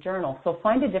the word journal. So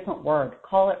find a different word,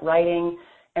 call it writing,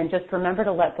 and just remember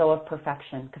to let go of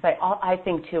perfection, because I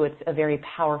think too it's a very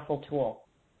powerful tool.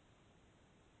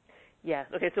 Yes.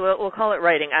 Okay. So we'll call it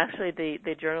writing. Actually,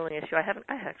 the journaling issue, I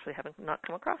actually haven't not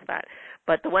come across that.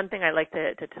 But the one thing I like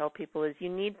to tell people is you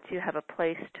need to have a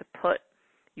place to put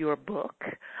your book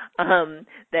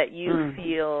that you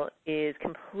feel is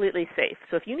completely safe.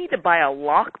 So if you need to buy a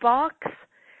lockbox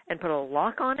and put a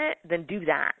lock on it, then do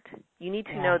that. You need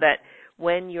to know that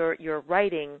when you're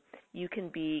writing, you can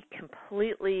be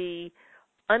completely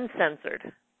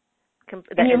uncensored.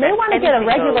 And you may want to get a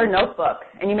regular notebook.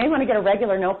 And you may want to get a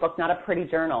regular notebook, not a pretty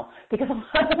journal, because a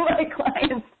lot of my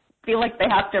clients feel like they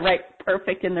have to write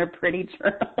perfect in their pretty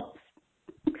journals.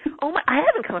 Oh, I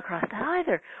haven't come across that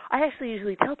either. I actually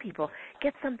usually tell people,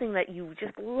 get something that you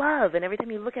just love, and every time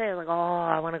you look at it, you're like, oh,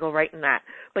 I want to go write in that.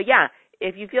 But yeah,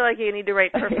 if you feel like you need to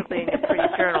write perfectly in your pretty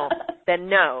journal, then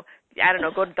no. I don't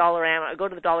know, go to Dollarama, go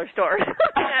to the dollar store.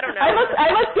 I don't know.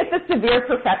 I must get the severe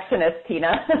perfectionist,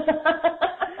 Tina.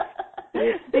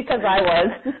 Because I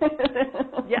was.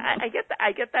 Yeah, I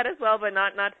get that as well, but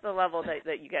not to the level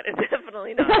that you get. It's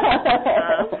definitely not.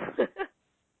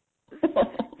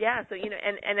 Yeah, so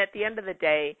and at the end of the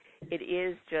day, it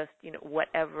is just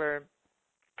whatever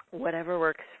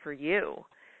works for you.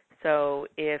 So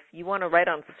if you want to write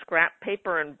on scrap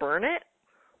paper and burn it,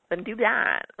 then do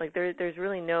that. Like there's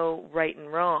really no right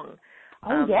and wrong.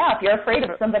 Oh yeah, if you're afraid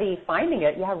of somebody finding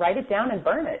it, write it down and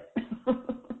burn it.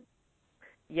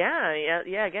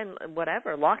 Yeah. Again,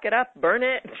 whatever. Lock it up, burn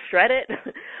it, shred it.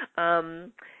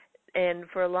 And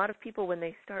for a lot of people, when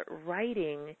they start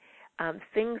writing,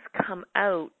 things come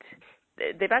out.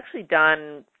 They've actually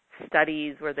done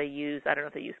studies where they use, I don't know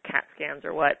if they use CAT scans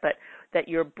or what, but that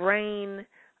your brain,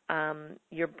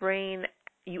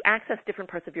 you access different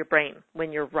parts of your brain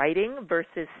when you're writing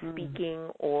versus speaking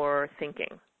or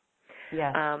thinking.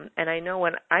 Yeah. And I know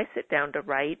when I sit down to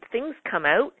write, things come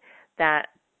out that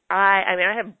I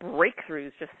have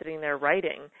breakthroughs just sitting there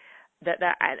writing that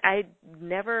I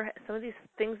never, some of these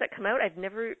things that come out, I've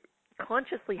never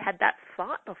consciously had that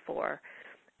thought before.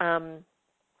 And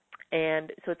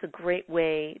so it's a great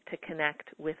way to connect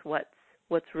with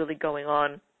what's really going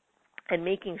on, and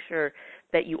making sure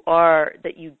that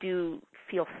you do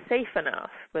feel safe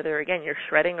enough, whether again you're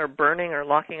shredding or burning or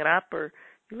locking it up, or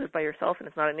you live by yourself and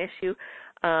it's not an issue,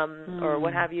 or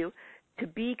what have you, to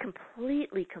be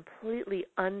completely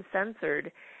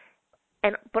uncensored,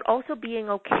 but also being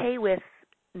okay with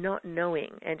not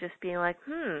knowing and just being like,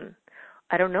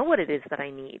 I don't know what it is that I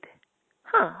need.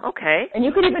 Okay. And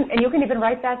you can even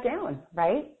write that down,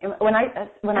 right? When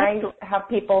I have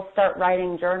people start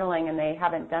writing journaling and they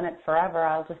haven't done it forever,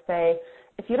 I'll just say,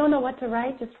 if you don't know what to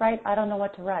write, just write, I don't know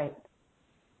what to write.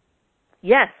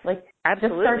 Yes, Just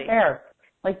absolutely. start there.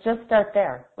 Just start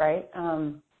there, right?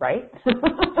 Right?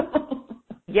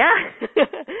 Yeah.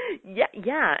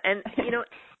 yeah. And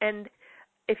and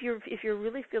if you're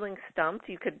really feeling stumped,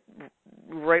 you could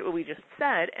write what we just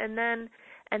said, and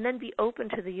then be open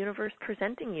to the universe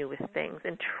presenting you with things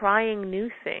and trying new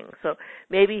things. So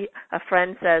maybe a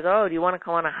friend says, "Oh, do you want to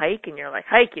go on a hike?" And you're like,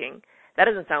 "Hiking? That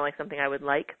doesn't sound like something I would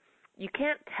like." You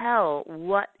can't tell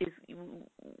what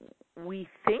we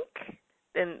think.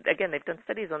 And again, they've done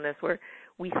studies on this where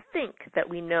we think that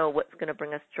we know what's going to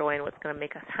bring us joy and what's going to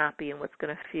make us happy and what's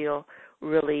going to feel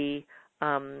really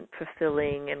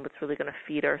fulfilling and what's really going to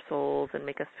feed our souls and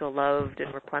make us feel loved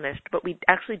and replenished, but we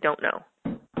actually don't know.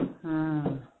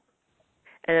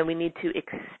 And then we need to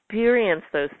experience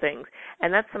those things.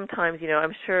 And that's sometimes,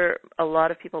 I'm sure a lot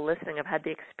of people listening have had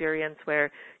the experience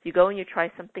where you go and you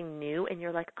try something new and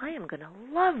you're like, I am going to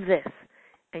love this.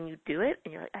 And you do it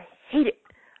and you're like, I hate it.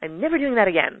 I'm never doing that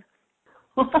again.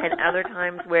 And other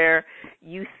times where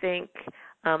you think,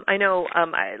 I know,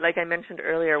 like I mentioned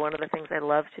earlier, one of the things I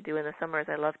love to do in the summer is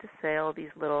I love to sail these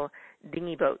little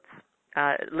dinghy boats,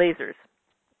 lasers,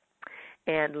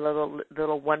 and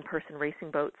little one-person racing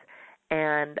boats.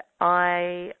 And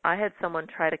I had someone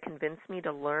try to convince me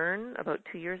to learn about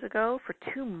 2 years ago for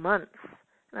 2 months.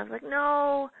 And I was like,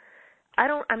 no,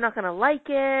 I'm not going to like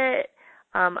it.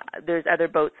 There's other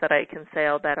boats that I can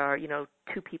sail that are,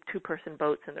 two-person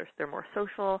boats, and they're more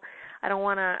social. I'm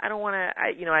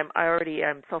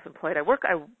self-employed. I work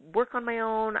on my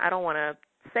own. I don't want to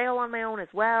sail on my own as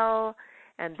well.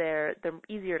 And they're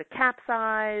easier to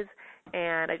capsize.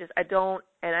 And I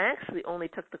actually only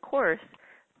took the course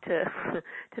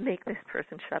to make this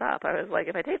person shut up. I was like,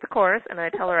 if I take the course and I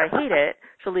tell her I hate it,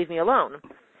 she'll leave me alone.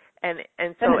 And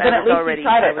so then at least you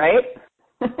tried it, right?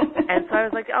 And so I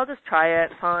was like, I'll just try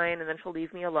it, fine, and then she'll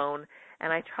leave me alone.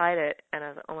 And I tried it, and I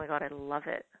was like, oh my God, I love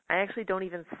it. I actually don't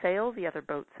even sail the other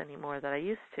boats anymore that I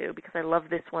used to because I love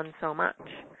this one so much.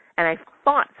 And I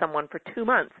fought someone for 2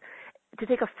 months to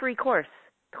take a free course.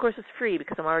 The course is free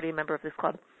because I'm already a member of this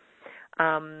club.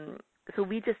 So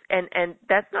we just, and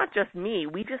that's not just me,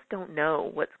 we just don't know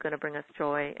what's going to bring us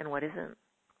joy and what isn't.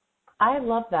 I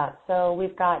love that. So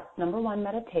we've got number 1,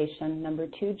 meditation, number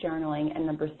 2, journaling, and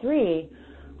number 3,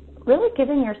 really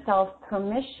giving yourself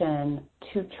permission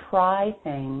to try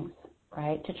things,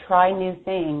 right? To try new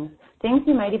things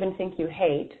you might even think you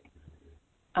hate,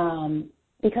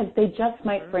 because they just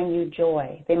might bring you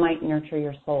joy. They might nurture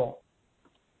your soul.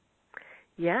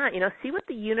 Yeah, see what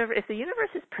if the universe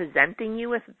is presenting you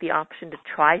with the option to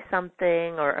try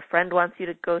something, or a friend wants you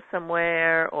to go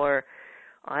somewhere, or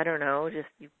I don't know, just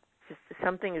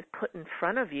something is put in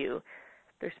front of you,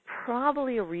 there's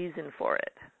probably a reason for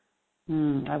it.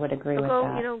 I would agree with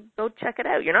that. Go check it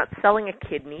out. You're not selling a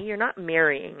kidney. You're not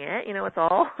marrying it. It's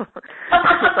all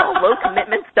it's all low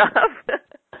commitment stuff.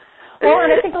 Well,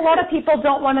 and I think a lot of people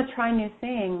don't want to try new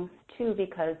things too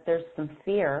because there's some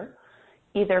fear.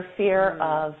 Either fear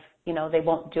of, they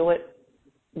won't do it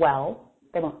well.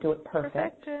 They won't do it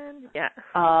perfect. Perfection. Yeah.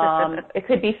 It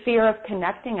could be fear of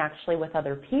connecting actually with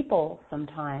other people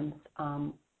sometimes,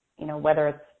 whether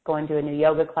it's going to a new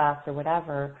yoga class or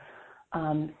whatever.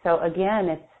 So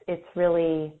again, it's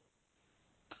really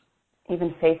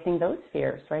even facing those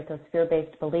fears, right? Those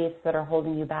fear-based beliefs that are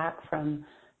holding you back from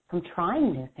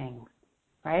trying new things,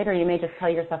 right? Or you may just tell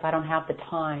yourself, I don't have the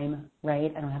time,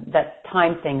 right? That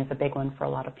time thing is a big one for a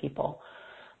lot of people.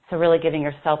 So really giving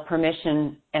yourself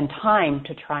permission and time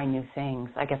to try new things.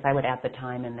 I guess I would add the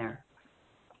time in there.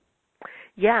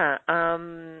 Yeah.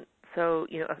 So,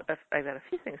 I've got a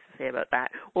few things to say about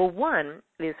that. Well, one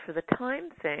is for the time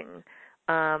thing,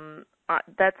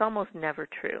 that's almost never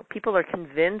true. People are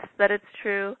convinced that it's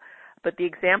true, but the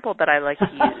example that I like to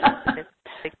use,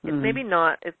 it's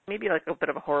maybe like a bit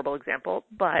of a horrible example,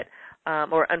 but,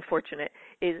 or unfortunate,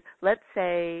 is let's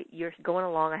say you're going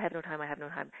along, I have no time,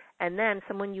 and then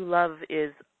someone you love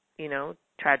is,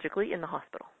 tragically in the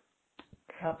hospital.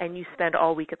 Yep. And you spend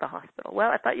all week at the hospital. Well,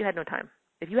 I thought you had no time.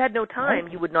 If you had no time,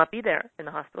 you would not be there in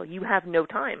the hospital. You have no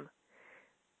time,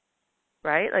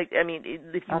 right?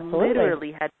 If you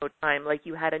literally had no time, like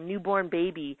you had a newborn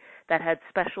baby that had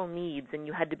special needs and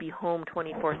you had to be home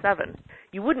 24/7,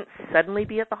 you wouldn't suddenly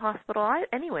be at the hospital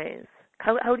anyways.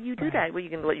 How do you do that? Were you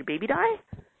going to let your baby die?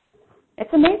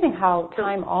 It's amazing how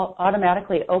time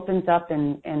automatically opens up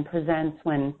and presents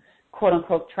when, quote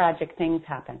unquote, tragic things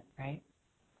happen, right?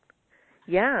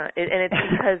 Yeah, and it's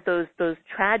because those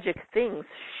tragic things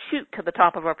shoot to the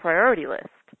top of our priority list.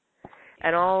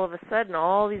 And all of a sudden,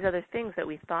 all these other things that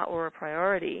we thought were a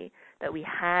priority that we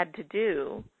had to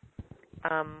do,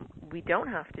 we don't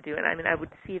have to do. And I would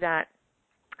see that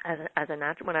as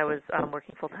a when I was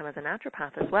working full-time as a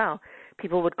naturopath as well.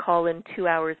 People would call in 2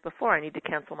 hours before, I need to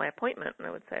cancel my appointment. And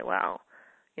I would say, wow,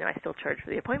 I still charge for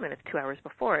the appointment. It's 2 hours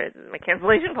before. My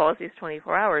cancellation policy is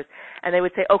 24 hours. And they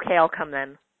would say, okay, I'll come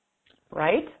then.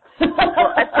 Right? Well,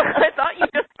 I thought you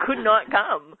just could not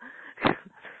come.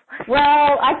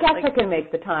 Well, I guess I can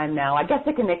make the time now. I guess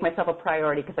I can make myself a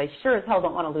priority because I sure as hell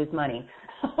don't want to lose money.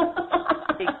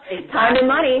 Exactly. Time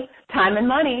and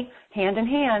money, hand in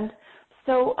hand.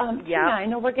 So, Tina, I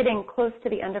know we're getting close to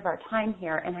the end of our time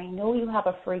here, and I know you have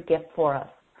a free gift for us.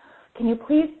 Can you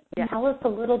please tell us a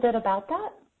little bit about that?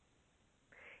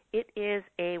 It is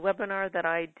a webinar that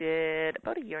I did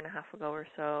about a year and a half ago or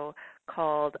so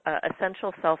called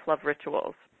Essential Self-Love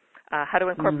Rituals. How to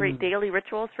incorporate daily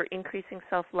rituals for increasing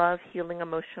self-love, healing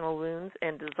emotional wounds,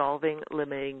 and dissolving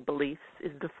limiting beliefs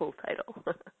is the full title.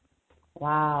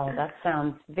 Wow, that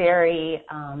sounds very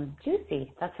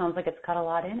juicy. That sounds like it's got a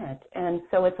lot in it. And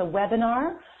so it's a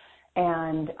webinar,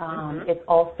 and it's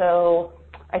also,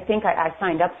 I think I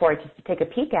signed up for it just to take a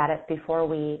peek at it before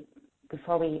we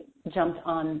jumped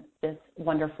on this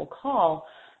wonderful call.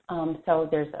 So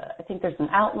I think there's an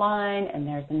outline, and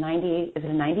there's is it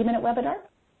a 90-minute webinar?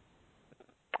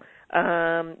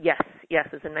 Yes,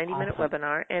 it's a 90-minute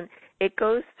webinar, and it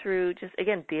goes through just,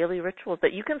 again, daily rituals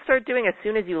that you can start doing as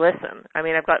soon as you listen. I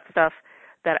mean, I've got stuff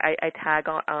that I tag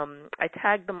on. I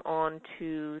tag them on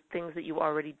to things that you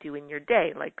already do in your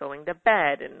day, like going to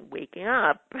bed and waking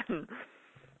up.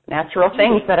 Natural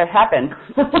things that have happened.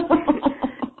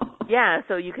 Yeah,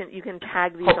 so you can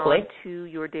tag these on to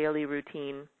your daily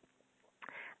routine.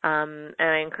 And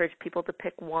I encourage people to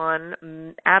pick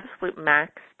one, absolute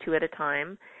max 2 at a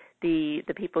time. The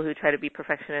people who try to be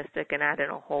perfectionistic and add in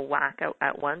a whole whack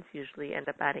at once usually end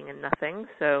up adding in nothing.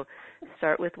 So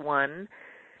start with one.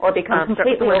 Or become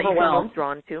completely overwhelmed.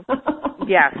 Drawn to.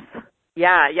 Yes.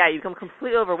 Yeah, you become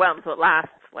completely overwhelmed, so it lasts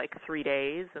like 3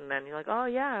 days, and then you're like, oh,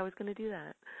 yeah, I was going to do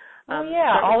that.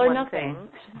 All or nothing.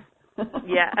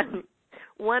 Yeah.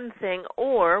 One thing,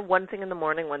 or one thing in the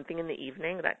morning, one thing in the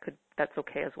evening, that's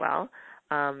okay as well.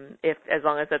 As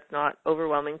long as that's not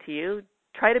overwhelming to you.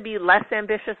 Try to be less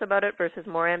ambitious about it versus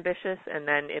more ambitious, and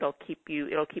then it'll keep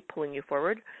pulling you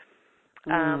forward.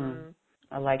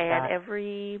 I like that. And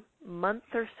every month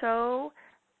or so,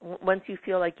 once you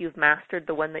feel like you've mastered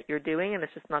the one that you're doing, and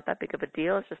it's just not that big of a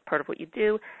deal, it's just part of what you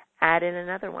do, add in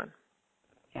another one.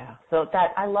 Yeah, so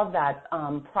I love that,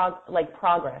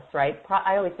 progress, right?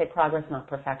 I always say progress, not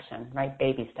perfection, right?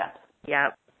 Baby steps. Yeah.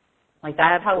 Like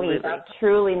that's Absolutely. How we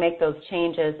truly make those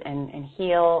changes and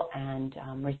heal and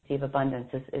receive abundance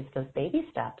is those baby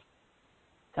steps.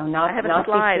 So I have a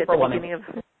slide at the beginning of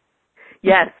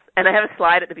yes, and I have a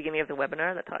slide at the beginning of the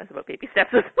webinar that talks about baby steps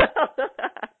as well.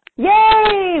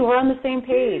 Yay! We're on the same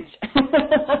page.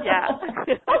 Yeah.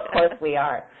 Of course we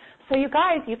are. So you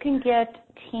guys, you can get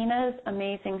Tina's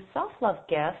amazing self-love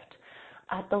gift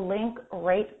at the link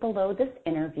right below this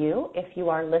interview if you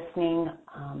are listening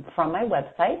from my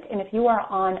website. And if you are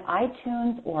on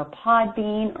iTunes or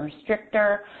Podbean or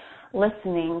Stricter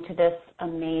listening to this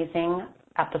amazing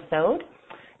episode,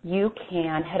 you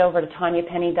can head over to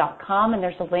TanyaPenny.com, and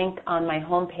there's a link on my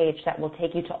homepage that will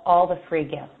take you to all the free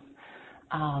gifts.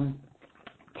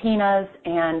 Tina's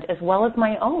and as well as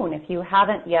my own. If you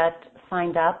haven't yet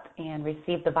signed up and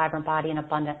received the Vibrant Body and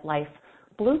Abundant Life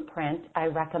Blueprint, I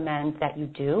recommend that you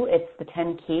do. It's the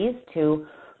 10 keys to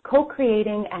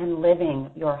co-creating and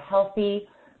living your healthy,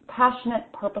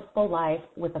 passionate, purposeful life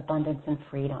with abundance and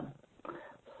freedom.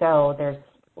 So there's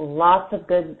lots of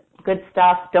good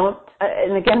stuff.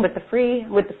 And again, with the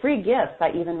free gifts, I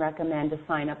even recommend to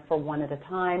sign up for one at a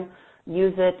time,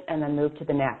 use it, and then move to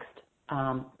the next.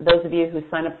 Those of you who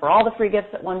sign up for all the free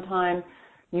gifts at one time,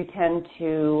 you tend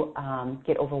to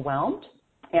get overwhelmed,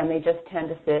 and they just tend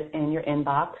to sit in your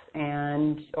inbox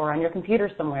or on your computer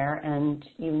somewhere, and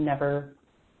you never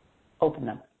open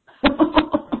them.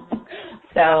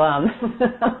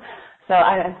 So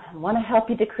I want to help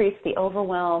you decrease the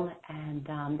overwhelm, and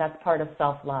that's part of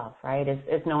self-love, right,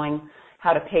 is knowing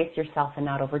how to pace yourself and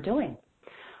not overdoing.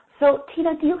 So,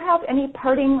 Tina, do you have any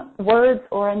parting words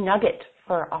or a nugget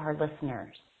for our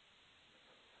listeners?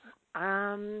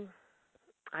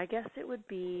 I guess it would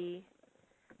be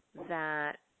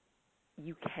that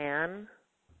you can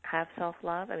have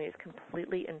self-love. I mean, it's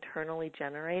completely internally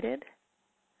generated.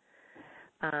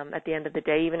 At the end of the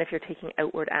day, even if you're taking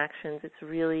outward actions, it's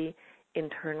really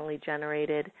internally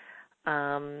generated,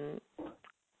 and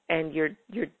you're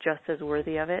just as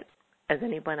worthy of it as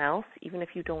anyone else, even if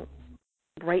you don't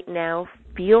right now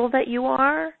feel that you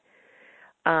are.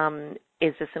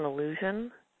 Is just an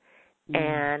illusion.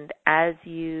 And as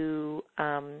you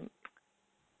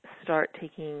start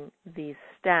taking these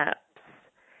steps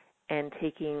and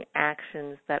taking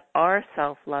actions that are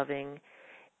self-loving,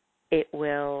 it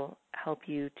will help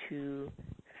you to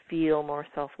feel more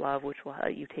self-love, which will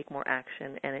help you take more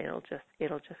action, and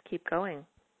it'll just keep going.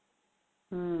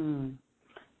 Yeah, and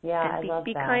I love that.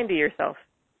 Be kind to yourself.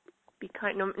 Be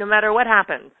kind, no matter what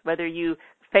happens, whether you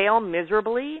fail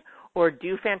miserably or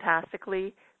do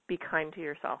fantastically. Be kind to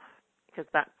yourself, because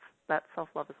that's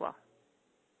self-love as well.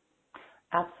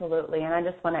 Absolutely, and I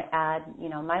just want to add,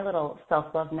 my little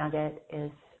self-love nugget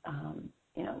is,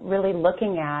 really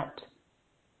looking at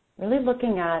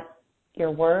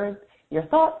your words, your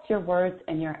thoughts, your words,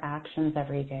 and your actions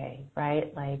every day,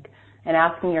 right? And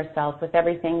asking yourself with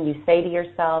everything you say to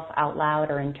yourself out loud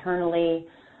or internally,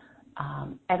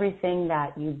 everything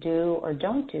that you do or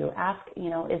don't do, ask,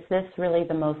 is this really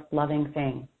the most loving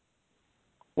thing?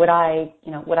 Would I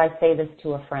say this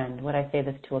to a friend? Would I say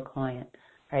this to a client?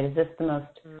 Right? Is this the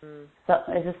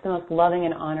most loving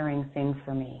and honoring thing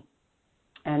for me?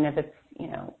 And if it's,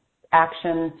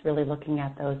 actions, really looking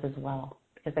at those as well,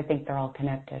 because I think they're all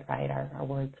connected, right? Our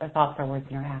words, our thoughts, our words,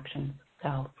 and our actions.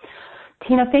 So,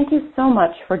 Tina, thank you so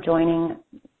much for joining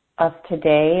us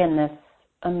today in this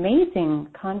amazing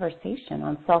conversation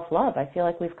on self-love. I feel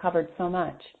like we've covered so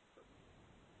much.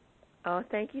 Oh,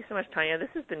 thank you so much, Tanya. This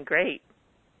has been great.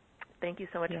 Thank you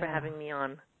so much for having me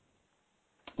on.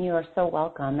 You are so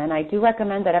welcome. And I do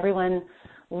recommend that everyone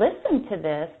listen to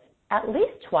this at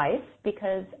least twice,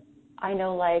 because I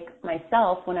know, like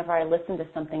myself, whenever I listen to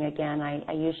something again,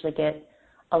 I usually get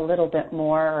a little bit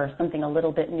more or something a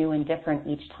little bit new and different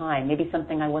each time. Maybe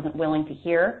something I wasn't willing to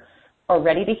hear or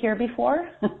ready to hear before.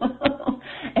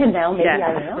 And now maybe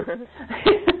I am.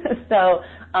 So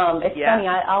it's funny.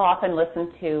 I'll often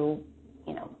listen to,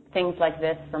 things like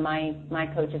this for my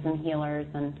coaches and healers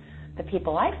and the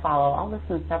people I follow. I'll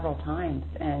listen several times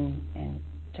and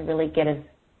to really get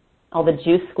all the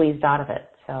juice squeezed out of it.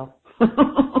 So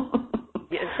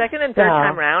second and third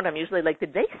time around, I'm usually like,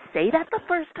 did they say that the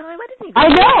first time? I didn't even I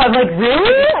know. I'm like,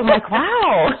 really? I'm like,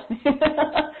 wow.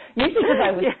 Usually because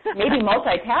I was maybe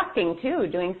multitasking too,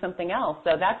 doing something else.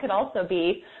 So that could also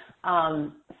be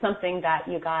something that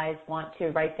you guys want to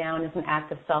write down as an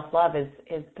act of self-love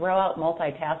is throw out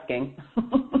multitasking.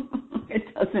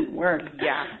 It doesn't work.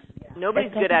 Yeah.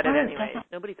 Nobody's good at it anyway.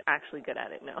 Nobody's actually good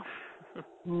at it, no.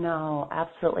 No,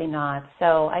 absolutely not.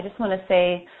 So I just want to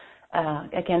say,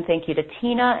 again, thank you to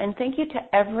Tina, and thank you to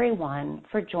everyone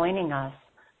for joining us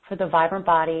for the Vibrant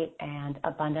Body and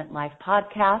Abundant Life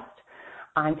podcast.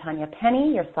 I'm Tanya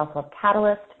Penny, your self-love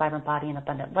catalyst, Vibrant Body and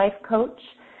Abundant Life coach.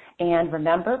 And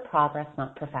remember, progress,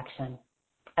 not perfection.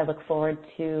 I look forward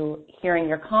to hearing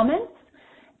your comments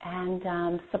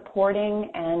and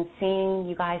supporting and seeing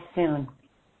you guys soon.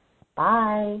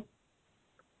 Bye.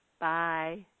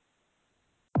 Bye.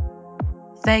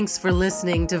 Thanks for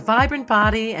listening to Vibrant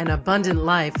Body and Abundant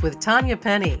Life with Tanya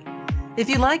Penny. If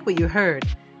you like what you heard,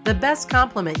 the best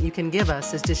compliment you can give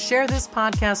us is to share this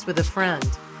podcast with a friend.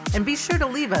 And be sure to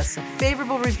leave us a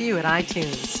favorable review at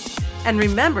iTunes. And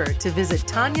remember to visit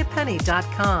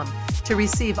TanyaPenny.com to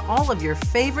receive all of your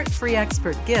favorite free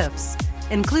expert gifts,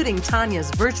 including Tanya's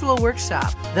virtual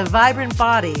workshop, The Vibrant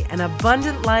Body and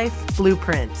Abundant Life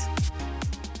Blueprint.